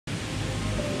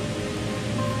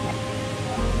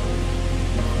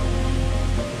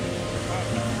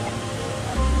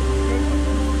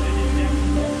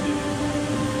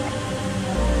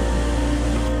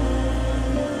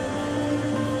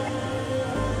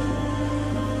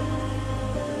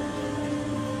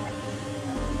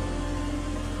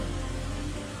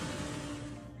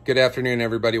Good afternoon,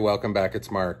 everybody. Welcome back.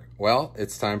 It's Mark. Well,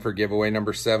 it's time for giveaway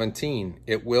number 17.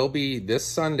 It will be this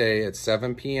Sunday at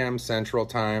 7 p.m. Central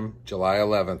Time, July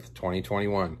 11th,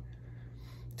 2021.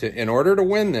 In order to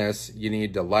win this, you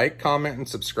need to like, comment, and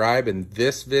subscribe in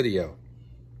this video.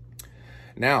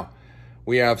 Now,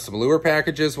 we have some lure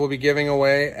packages we'll be giving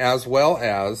away, as well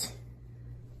as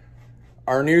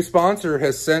our new sponsor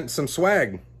has sent some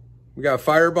swag. We got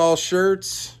Fireball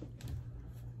shirts,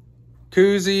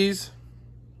 koozies,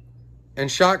 and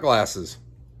shot glasses.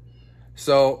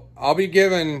 So I'll be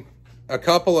giving a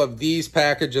couple of these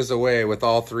packages away with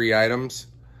all three items.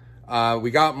 We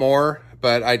got more,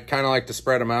 but I'd kind of like to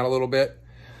spread them out a little bit.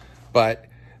 But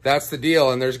that's the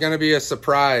deal, and there's going to be a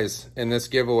surprise in this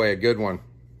giveaway, a good one.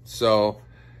 So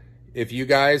if you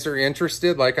guys are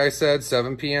interested, like I said,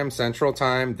 7 p.m. Central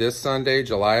Time this Sunday,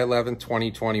 July 11th,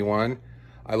 2021.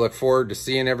 I look forward to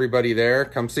seeing everybody there.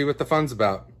 Come see what the fun's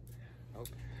about.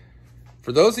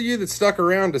 For those of you that stuck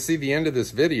around to see the end of this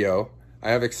video,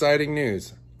 I have exciting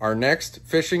news. Our next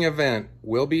fishing event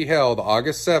will be held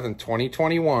August 7th,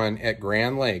 2021 at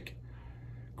Grand Lake.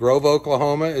 Grove,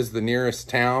 Oklahoma is the nearest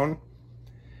town,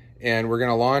 and we're going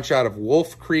to launch out of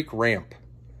Wolf Creek Ramp.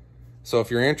 So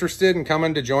if you're interested in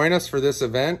coming to join us for this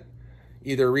event,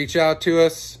 either reach out to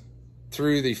us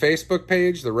through the Facebook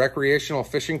page, the Recreational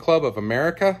Fishing Club of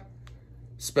America,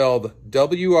 spelled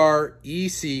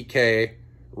W-R-E-C-K,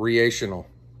 Recreational.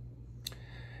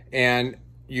 And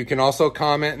you can also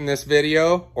comment in this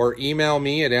video or email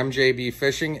me at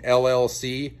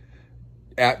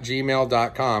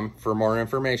mjbfishingllc@gmail.com for more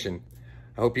information.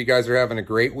 I hope you guys are having a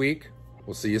great week.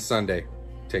 We'll see you Sunday.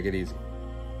 Take it easy.